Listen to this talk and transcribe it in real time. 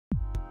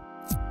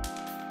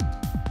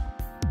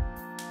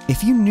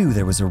If you knew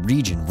there was a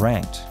region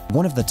ranked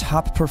one of the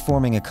top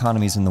performing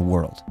economies in the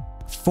world,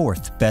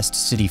 4th best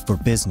city for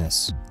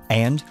business,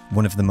 and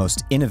one of the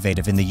most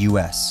innovative in the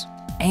US,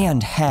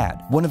 and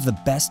had one of the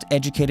best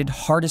educated,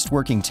 hardest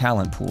working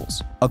talent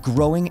pools, a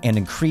growing and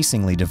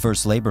increasingly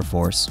diverse labor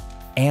force,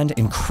 and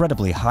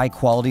incredibly high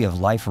quality of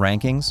life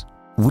rankings,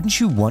 wouldn't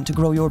you want to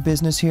grow your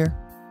business here?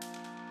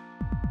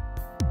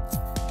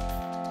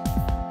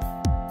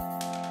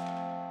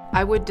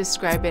 I would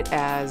describe it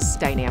as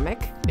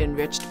dynamic,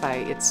 enriched by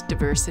its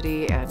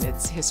diversity and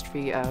its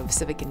history of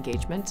civic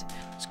engagement.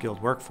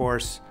 Skilled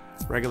workforce,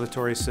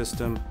 regulatory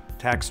system,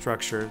 tax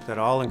structure that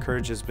all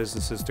encourages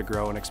businesses to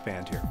grow and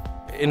expand here.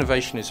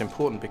 Innovation is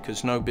important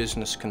because no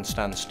business can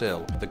stand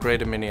still. The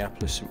greater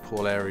Minneapolis-Saint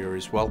Paul area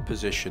is well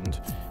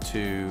positioned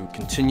to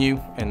continue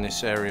in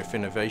this area of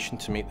innovation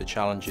to meet the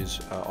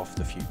challenges of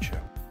the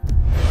future.